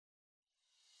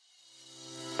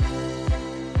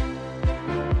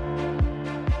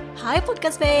Hi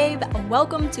Podcast Babe,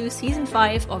 welcome to Season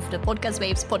 5 of the Podcast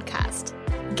Babes podcast.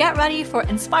 Get ready for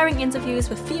inspiring interviews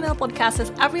with female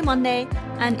podcasters every Monday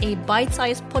and a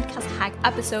bite-sized podcast hack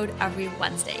episode every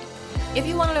Wednesday. If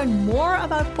you want to learn more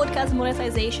about podcast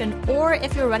monetization or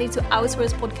if you're ready to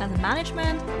outsource podcast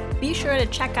management, be sure to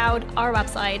check out our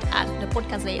website at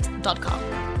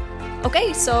thepodcastbabes.com.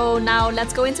 Okay, so now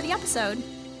let's go into the episode.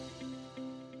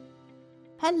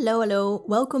 Hello.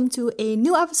 Welcome to a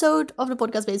new episode of the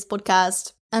Podcast Babes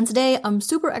podcast. And today I'm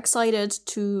super excited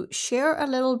to share a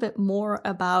little bit more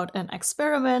about an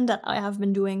experiment that I have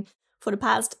been doing for the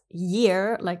past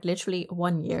year, like literally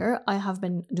 1 year. I have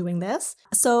been doing this.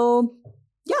 So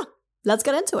yeah, let's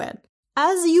get into it.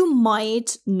 As you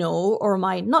might know or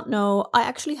might not know, I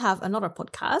actually have another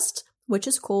podcast, which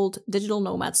is called Digital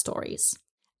Nomad Stories.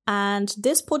 And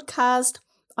this podcast,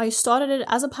 I started it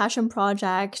as a passion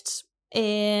project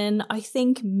in, I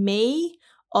think, May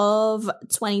of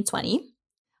 2020.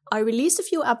 I released a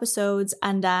few episodes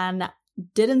and then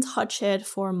didn't touch it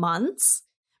for months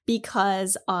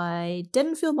because I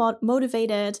didn't feel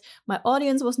motivated. My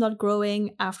audience was not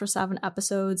growing after 7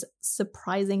 episodes,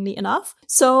 surprisingly enough.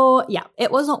 So yeah,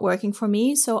 it was not working for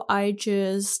me. So I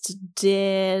just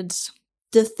did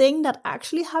the thing that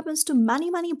actually happens to many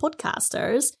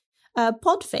podcasters.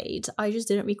 Pod fade. I just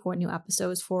didn't record new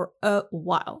episodes for a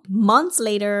while. Months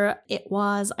later, it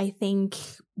was, I think,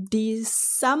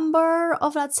 December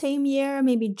of that same year,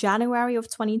 maybe January of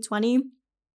 2020.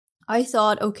 I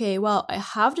thought, okay, well, I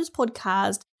have this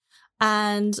podcast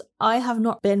and I have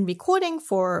not been recording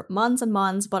for months and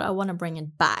months, but I want to bring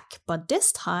it back. But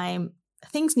this time,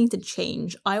 things need to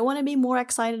change. I want to be more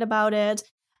excited about it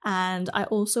and I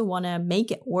also want to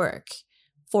make it work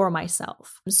for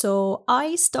myself. So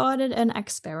I started an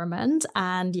experiment,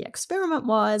 and the experiment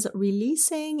was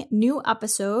releasing new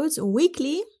episodes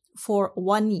weekly for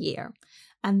 1 year.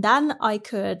 And then I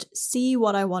could see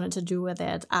what I wanted to do with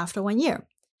it after 1 year.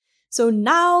 So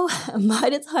now, by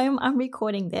the time I'm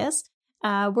recording this,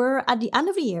 we're at the end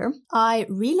of the year. I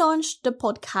relaunched the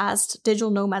podcast Digital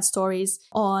Nomad Stories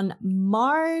on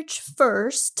March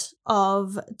 1st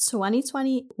of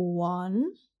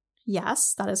 2021.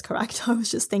 Yes, that is correct. I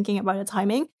was just thinking about the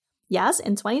timing. Yes,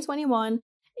 in 2021,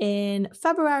 in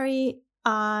February,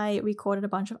 I recorded a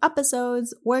bunch of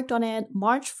episodes, worked on it.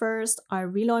 March 1st, I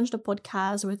relaunched the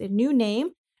podcast with a new name,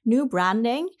 new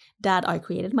branding that I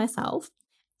created myself.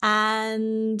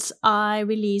 And I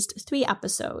released 3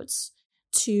 episodes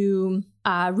to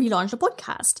relaunch the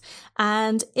podcast.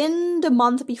 And in the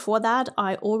month before that,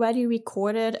 I already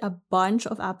recorded a bunch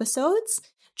of episodes,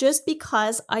 just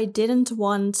because I didn't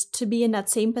want to be in that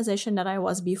same position that I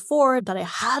was before, that I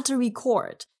had to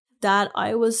record, that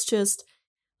I was just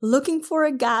looking for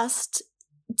a guest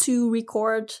to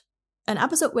record an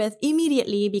episode with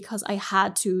immediately because I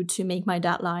had to make my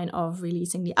deadline of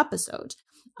releasing the episode.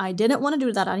 I didn't want to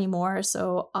do that anymore,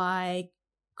 so I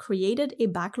created a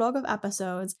backlog of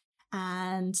episodes.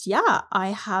 And yeah, I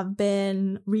have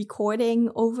been recording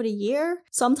over the year,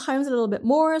 sometimes a little bit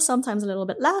more, sometimes a little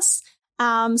bit less.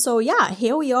 So yeah,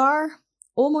 here we are,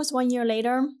 almost 1 year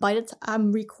later. By the time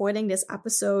I'm recording this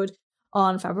episode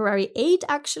on February 8th,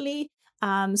 actually.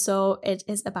 So it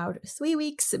is about 3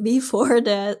 weeks before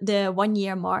the 1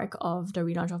 year mark of the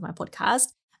relaunch of my podcast.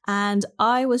 And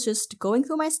I was just going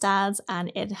through my stats,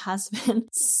 and it has been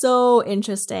so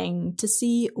interesting to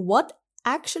see what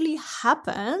actually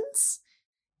happens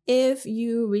if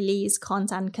you release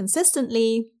content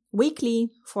consistently weekly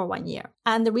for 1 year.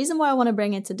 And the reason why I want to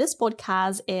bring it to this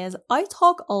podcast is I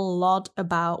talk a lot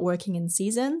about working in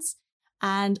seasons,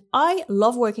 and I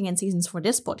love working in seasons for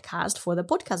this podcast, for the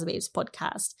Podcast Babes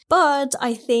podcast. But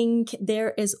I think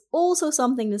there is also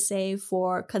something to say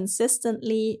for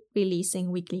consistently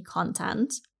releasing weekly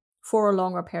content for a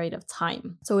longer period of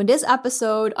time. So in this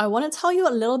episode, I want to tell you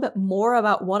a little bit more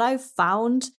about what I've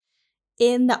found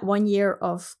in that 1 year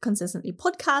of consistently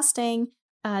podcasting,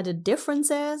 the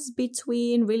differences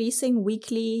between releasing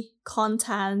weekly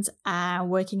content and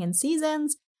working in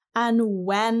seasons, and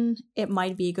when it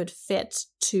might be a good fit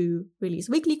to release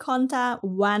weekly content,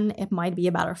 when it might be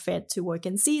a better fit to work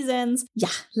in seasons.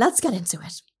 Yeah, let's get into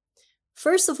it.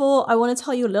 First of all, I want to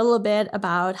tell you a little bit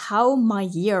about how my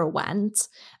year went.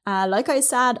 Like I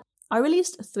said, I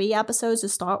released 3 episodes to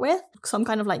start with, some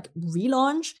kind of like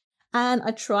relaunch. And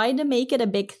I tried to make it a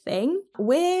big thing,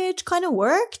 which kind of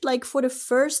worked. Like for the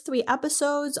first 3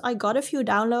 episodes, I got a few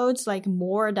downloads, like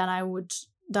more than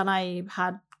I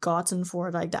had gotten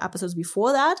for like the episodes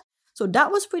before that. So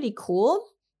that was pretty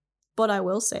cool. But I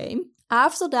will say,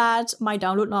 after that, my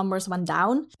download numbers went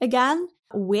down again.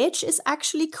 which is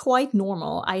actually quite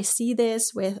normal. I see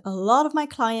this with a lot of my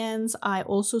clients. I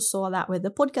also saw that with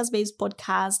the podcast-based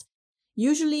podcast.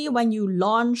 Usually when you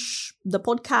launch the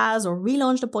podcast or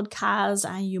relaunch the podcast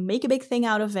and you make a big thing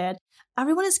out of it,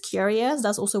 everyone is curious.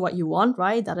 That's also what you want,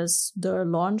 right? That is the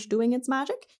launch doing its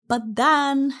magic. But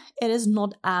then it is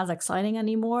not as exciting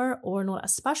anymore or not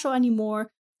as special anymore.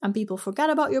 And people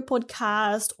forget about your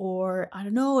podcast, or I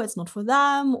don't know, it's not for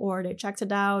them, or they checked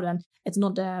it out and it's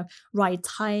not the right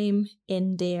time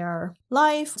in their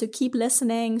life to keep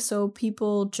listening. So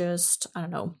people just, I don't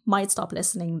know, might stop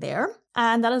listening there.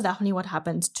 And that is definitely what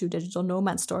happened to Digital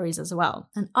Nomad Stories as well.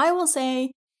 And I will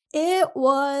say it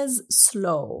was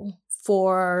slow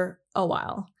for a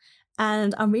while.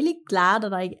 And I'm really glad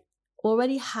that I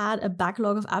already had a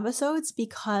backlog of episodes,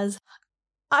 because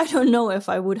I don't know if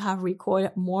I would have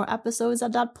recorded more episodes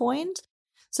at that point.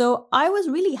 So I was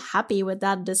really happy with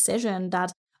that decision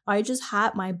that I just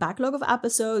had my backlog of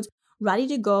episodes ready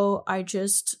to go. I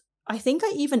think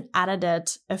I even edited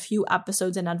a few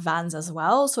episodes in advance as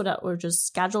well, so that were just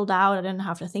scheduled out. I didn't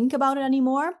have to think about it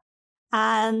anymore.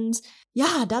 And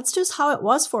yeah, that's just how it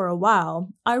was for a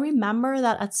while. I remember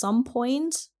that at some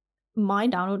point, my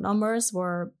download numbers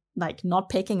were like not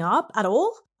picking up at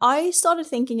all. I started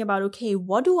thinking about, okay,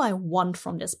 what do I want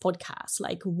from this podcast?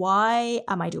 Like, why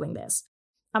am I doing this?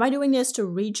 Am I doing this to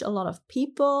reach a lot of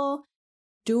people?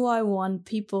 Do I want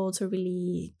people to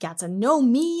really get to know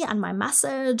me and my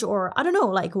message? Or I don't know,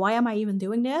 like, why am I even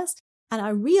doing this? And I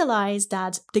realized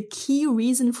that the key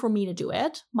reason for me to do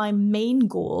it, my main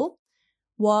goal,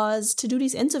 was to do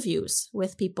these interviews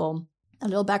with people. A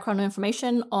little background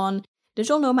information on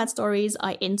Digital Nomad Stories.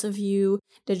 I interview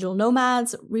digital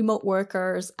nomads, remote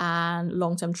workers, and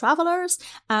long-term travelers.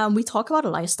 We talk about a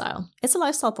lifestyle. It's a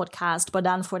lifestyle podcast, but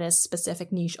then for this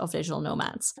specific niche of digital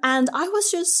nomads. And I was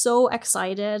just so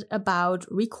excited about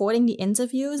recording the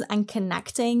interviews and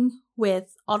connecting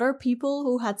with other people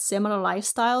who had similar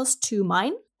lifestyles to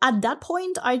mine. At that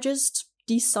point, I just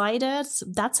decided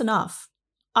that's enough.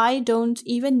 I don't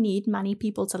even need many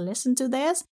people to listen to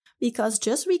this, because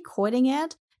just recording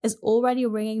it is already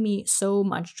bringing me so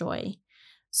much joy.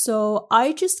 So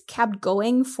I just kept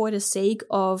going for the sake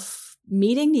of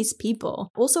meeting these people.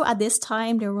 Also at this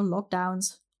time, there were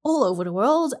lockdowns all over the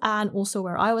world and also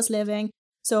where I was living.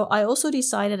 So I also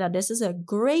decided that this is a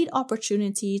great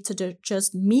opportunity to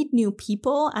just meet new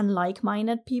people and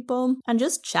like-minded people and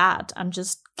just chat and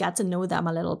just get to know them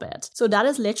a little bit. So that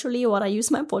is literally what I use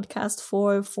my podcast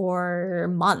for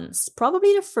months,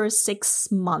 probably the first 6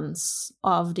 months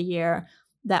of the year.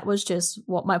 That was just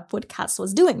what my podcast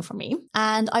was doing for me.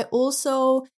 And I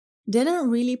also didn't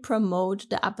really promote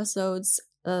the episodes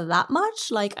that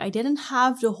much. Like, I didn't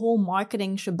have the whole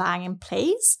marketing shebang in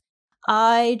place.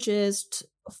 I just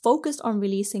focused on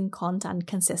releasing content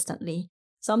consistently.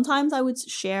 Sometimes I would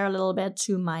share a little bit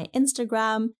to my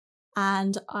Instagram,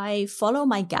 and I follow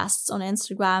my guests on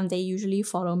Instagram. They usually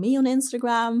follow me on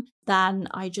Instagram. Then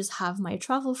I just have my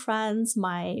travel friends,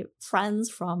 my friends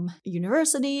from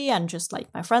university, and just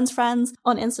like my friends' friends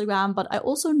on Instagram. But I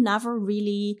also never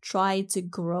really tried to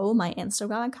grow my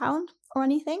Instagram account or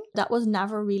anything. That was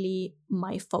never really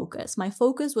my focus. My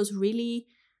focus was really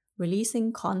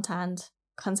releasing content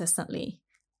consistently.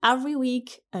 Every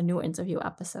week, a new interview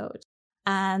episode.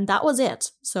 And that was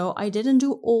it. So I didn't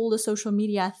do all the social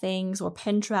media things or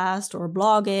Pinterest or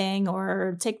blogging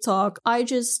or TikTok. I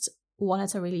just wanted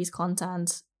to release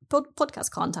content,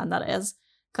 podcast content that is,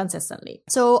 consistently.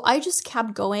 So I just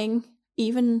kept going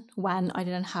even when I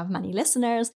didn't have many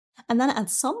listeners. And then at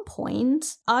some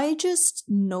point, I just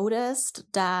noticed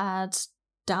that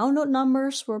download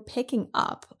numbers were picking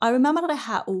up. I remember that I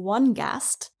had one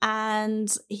guest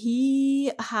and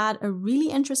he had a really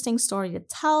interesting story to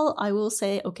tell. I will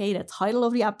say, okay, the title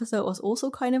of the episode was also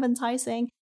kind of enticing.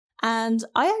 And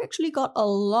I actually got a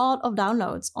lot of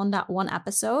downloads on that one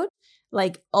episode,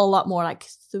 like a lot more, like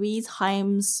 3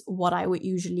 times what I would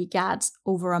usually get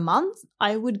over a month.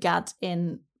 I would get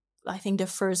in, I think, the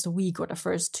first week or the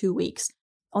first 2 weeks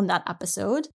on that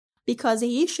episode, because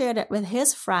he shared it with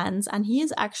his friends and he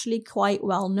is actually quite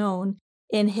well known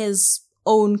in his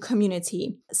own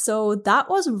community. So that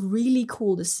was really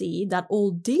cool to see that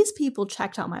all these people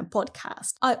checked out my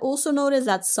podcast. I also noticed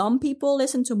that some people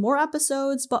listen to more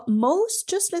episodes, but most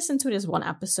just listen to this one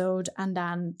episode and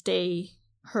then they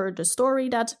heard the story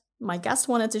that my guest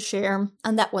wanted to share,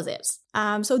 and that was it.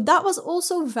 So that was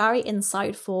also very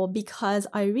insightful, because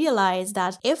I realized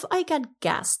that if I get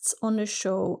guests on the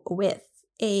show with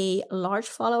a large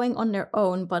following on their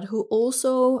own, but who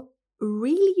also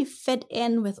really fit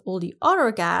in with all the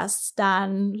other guests,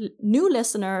 then new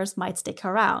listeners might stick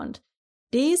around.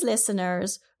 these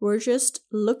listeners were just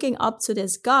looking up to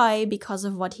this guy because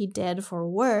of what he did for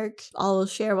work. I'll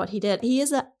share what he did. He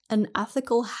is an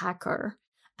ethical hacker.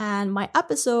 And my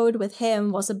episode with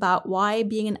him was about why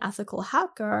being an ethical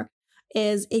hacker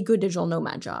is a good digital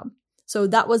nomad job. So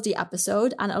that was the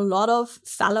episode. And a lot of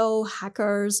fellow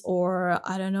hackers or,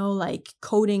 I don't know, like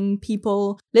coding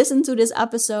people listened to this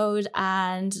episode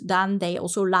and then they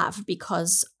also laughed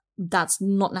because that's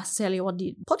not necessarily what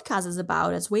the podcast is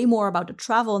about. It's way more about the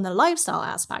travel and the lifestyle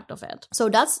aspect of it. So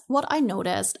that's what I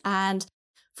noticed. And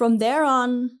from there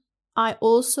on, I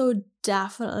also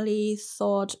definitely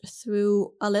thought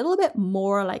through a little bit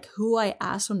more like who I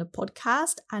asked on the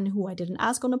podcast and who I didn't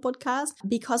ask on the podcast,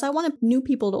 because I wanted new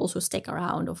people to also stick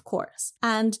around, of course.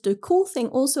 And the cool thing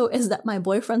also is that my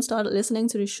boyfriend started listening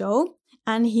to the show.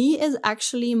 And he is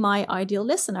actually my ideal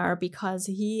listener because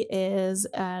he is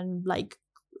like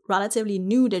relatively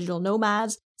new digital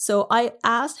nomad. So I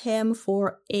asked him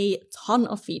for a ton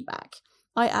of feedback.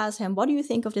 I asked him, what do you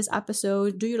think of this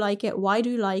episode? Do you like it? Why do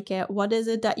you like it? What is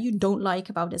it that you don't like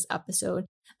about this episode?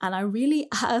 And I really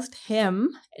asked him,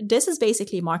 this is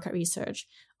basically market research.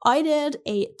 I did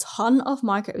a ton of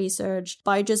market research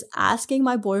by just asking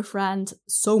my boyfriend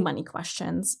so many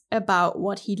questions about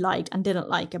what he liked and didn't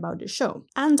like about the show.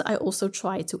 And I also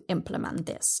tried to implement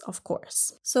this, of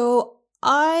course. So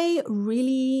I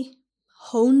really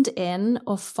honed in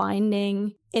of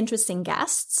finding interesting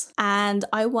guests, and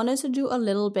I wanted to do a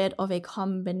little bit of a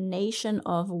combination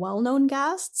of well-known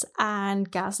guests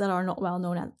and guests that are not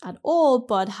well-known at all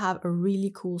but have a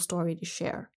really cool story to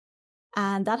share.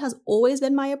 And that has always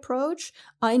been my approach.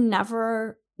 I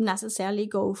never necessarily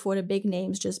go for the big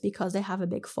names just because they have a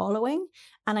big following,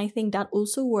 and I think that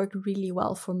also worked really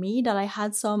well for me, that I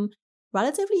had some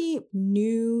relatively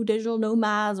new digital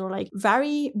nomads or like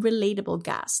very relatable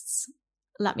guests.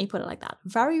 Let me put it like that.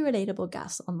 Very relatable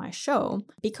guests on my show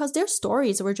because their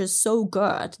stories were just so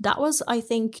good. That was, I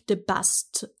think, the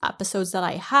best episodes that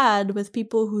I had with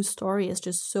people whose story is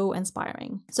just so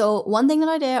inspiring. So one thing that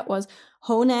I did was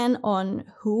hone in on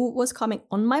who was coming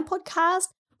on my podcast,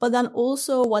 but then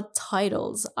also what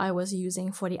titles I was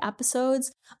using for the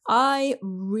episodes. I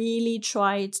really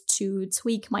tried to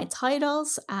tweak my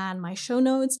titles and my show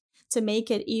notes to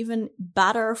make it even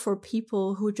better for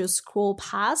people who just scroll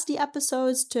past the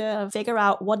episodes to figure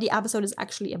out what the episode is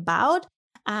actually about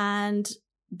and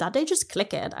that they just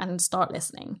click it and start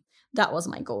listening. That was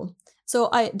my goal. So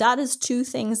that is two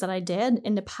things that I did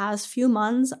in the past few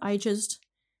months. I just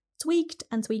tweaked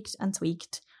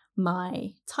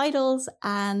my titles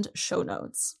and show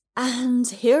notes. And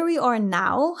here we are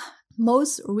now.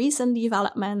 Most recent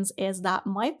developments is that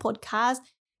my podcast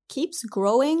keeps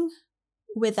growing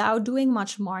without doing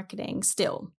much marketing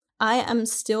still. I am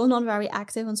still not very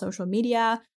active on social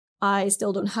media. I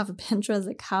still don't have a Pinterest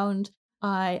account.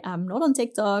 I am not on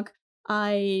TikTok.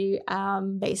 I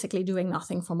am basically doing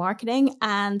nothing for marketing,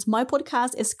 and my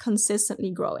podcast is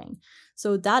consistently growing.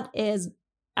 So that is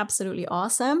absolutely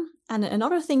awesome. And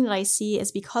another thing that I see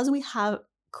is because we have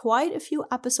quite a few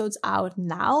episodes out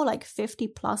now, like 50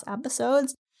 plus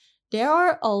episodes, there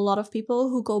are a lot of people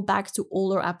who go back to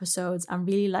older episodes and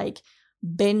really like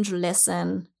binge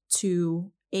listen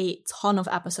to a ton of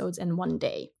episodes in one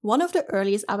day. One of the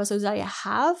earliest episodes that I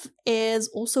have is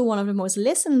also one of the most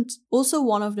listened, also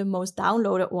one of the most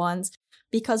downloaded ones,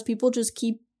 because people just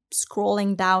keep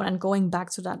scrolling down and going back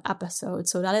to that episode.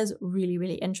 So that is really,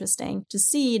 really interesting to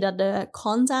see that the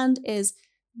content is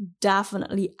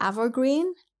definitely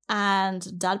evergreen and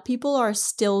that people are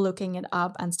still looking it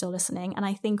up and still listening. And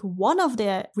I think one of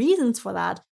the reasons for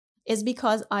that is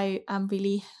because I am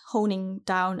really honing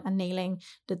down and nailing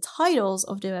the titles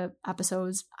of the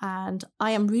episodes, and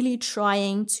I am really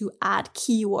trying to add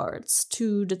keywords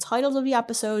to the titles of the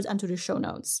episodes and to the show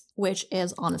notes, which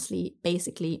is honestly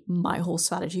basically my whole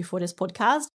strategy for this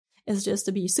podcast, is just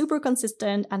to be super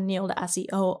consistent and nail the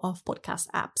SEO of podcast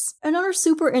apps. Another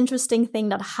super interesting thing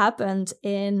that happened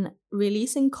in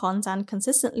releasing content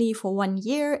consistently for 1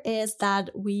 year is that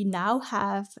we now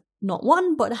have not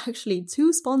one, but actually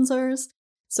 2 sponsors.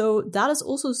 So that is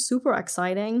also super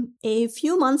exciting. A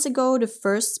few months ago, the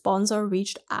first sponsor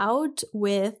reached out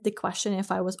with the question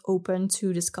if I was open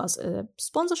to discuss a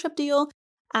sponsorship deal.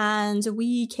 And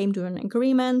we came to an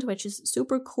agreement, which is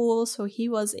super cool. So he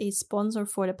was a sponsor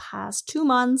for the past 2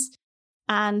 months,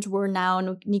 and we're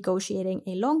now negotiating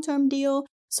a long-term deal.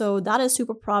 So that is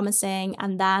super promising.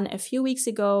 And then a few weeks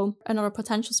ago, another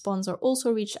potential sponsor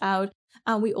also reached out,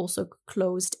 and we also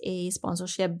closed a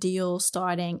sponsorship deal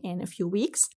starting in a few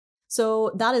weeks.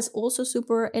 So that is also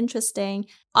super interesting.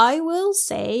 I will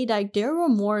say that there were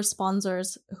more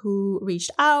sponsors who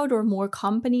reached out, or more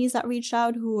companies that reached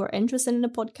out who are interested in the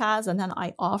podcast. And then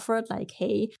I offered like,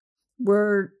 hey,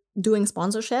 we're doing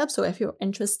sponsorship. So if you're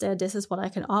interested, this is what I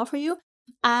can offer you.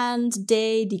 And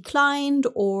they declined,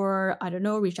 or I don't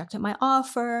know, rejected my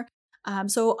offer.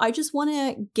 So I just want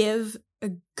to give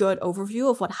a good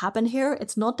overview of what happened here.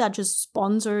 It's not that just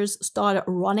sponsors started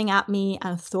running at me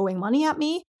and throwing money at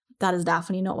me. That is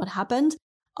definitely not what happened.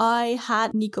 I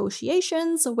had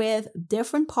negotiations with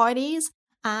different parties,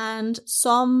 and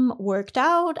some worked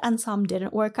out and some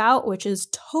didn't work out, which is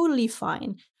totally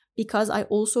fine, because I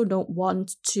also don't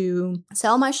want to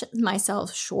sell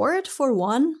myself short, for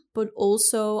one, but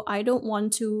also I don't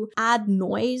want to add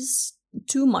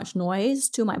too much noise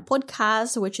to my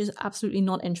podcast, which is absolutely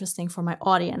not interesting for my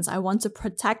audience. I want to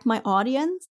protect my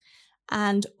audience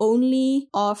and only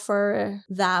offer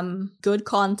them good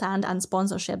content and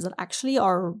sponsorships that actually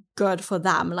are good for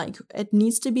them. Like, it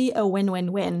needs to be a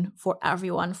win-win-win for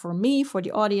everyone, for me, for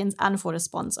the audience, and for the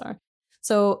sponsor.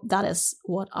 So that is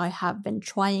what I have been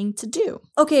trying to do.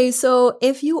 Okay, so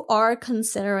if you are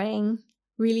considering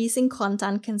releasing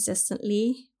content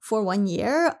consistently for 1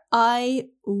 year, I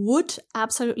would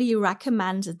absolutely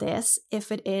recommend this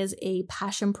if it is a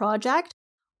passion project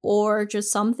or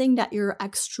just something that you're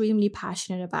extremely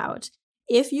passionate about.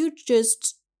 If you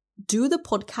just do the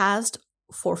podcast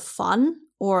for fun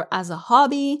or as a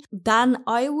hobby, then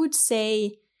I would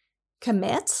say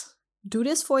commit. Do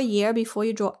this for a year before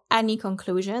you draw any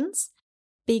conclusions,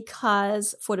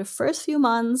 because for the first few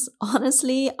months,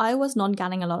 honestly, I was not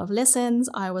getting a lot of listens.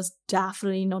 I was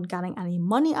definitely not getting any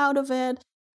money out of it.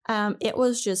 It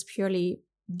was just purely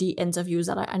the interviews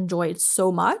that I enjoyed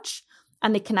so much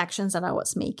and the connections that I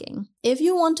was making. If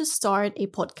you want to start a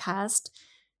podcast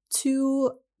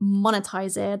to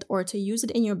monetize it or to use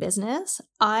it in your business,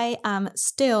 I am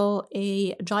still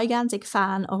a gigantic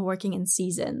fan of working in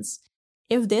seasons.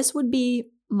 If this would be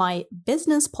my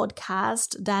business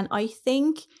podcast, then I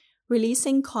think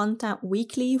releasing content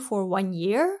weekly for 1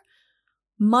 year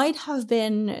might have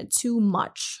been too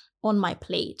much on my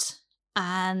plate.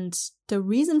 And the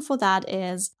reason for that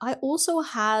is I also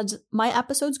had my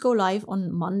episodes go live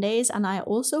on Mondays, and I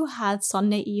also had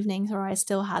Sunday evenings where I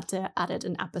still had to edit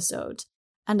an episode.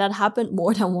 And that happened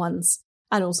more than once,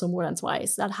 and also more than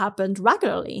twice. That happened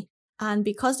regularly. And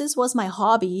because this was my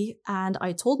hobby, and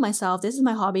I told myself, this is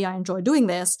my hobby, I enjoy doing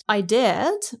this, I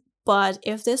did. But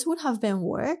if this would have been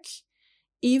work,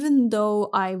 even though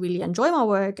I really enjoy my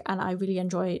work and I really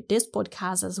enjoy this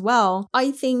podcast as well, I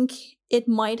think it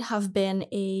might have been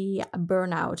a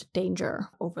burnout danger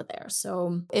over there.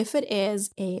 So if it is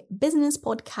a business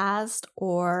podcast,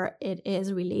 or it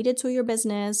is related to your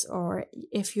business, or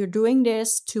if you're doing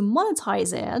this to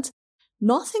monetize it,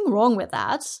 nothing wrong with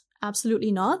that.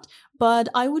 Absolutely not. But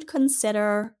I would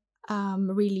consider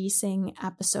releasing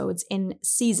episodes in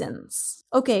seasons.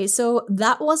 Okay, so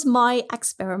that was my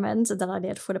experiment that I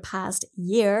did for the past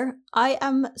year. I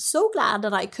am so glad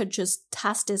that I could just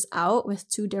test this out with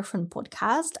 2 different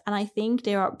podcasts. And I think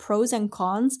there are pros and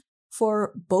cons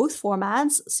for both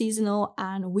formats, seasonal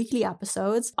and weekly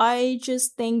episodes. I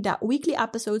just think that weekly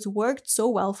episodes worked so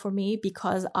well for me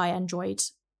because I enjoyed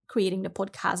creating the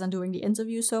podcast and doing the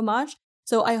interview so much.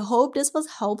 So I hope this was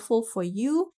helpful for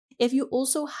you. If you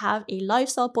also have a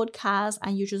lifestyle podcast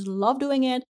and you just love doing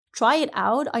it, try it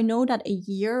out. I know that a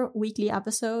year weekly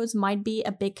episodes might be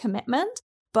a big commitment,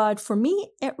 but for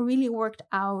me, it really worked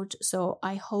out. So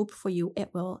I hope for you it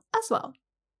will as well.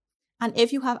 And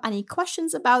if you have any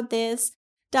questions about this,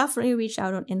 definitely reach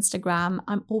out on Instagram.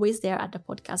 I'm always there at the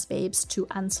Podcast Babes to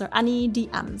answer any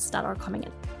DMs that are coming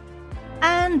in.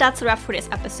 And that's a wrap for this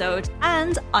episode.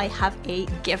 And I have a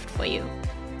gift for you.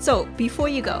 So before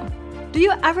you go, do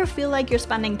you ever feel like you're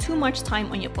spending too much time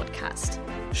on your podcast?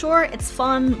 Sure, it's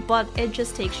fun, but it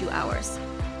just takes you hours.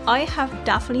 I have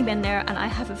definitely been there, and I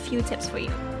have a few tips for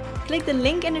you. Click the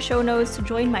link in the show notes to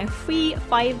join my free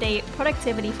 5-day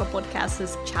Productivity for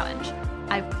Podcasters challenge.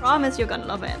 I promise you're gonna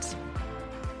love it.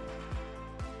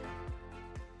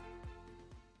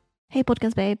 Hey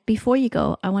Podcast Babe, before you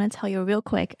go, I want to tell you real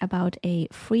quick about a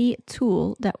free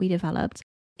tool that we developed,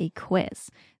 a quiz.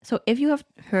 So if you have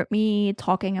heard me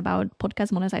talking about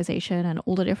podcast monetization and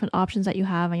all the different options that you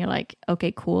have, and you're like,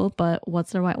 okay, cool, but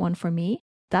what's the right one for me?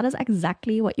 That is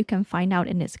exactly what you can find out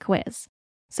in this quiz.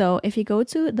 So if you go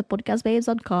to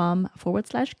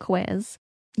thepodcastbabes.com/quiz,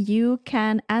 you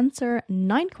can answer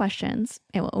 9 questions.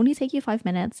 It will only take you 5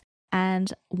 minutes.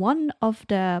 And one of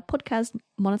the podcast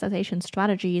monetization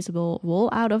strategies will roll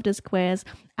out of this quiz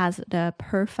as the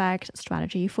perfect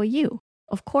strategy for you.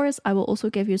 Of course, I will also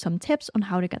give you some tips on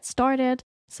how to get started,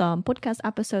 some podcast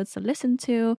episodes to listen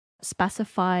to,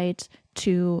 specified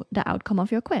to the outcome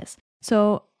of your quiz.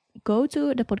 So go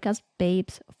to the Podcast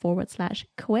Babes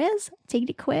 /quiz, take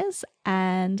the quiz,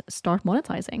 and start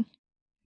monetizing.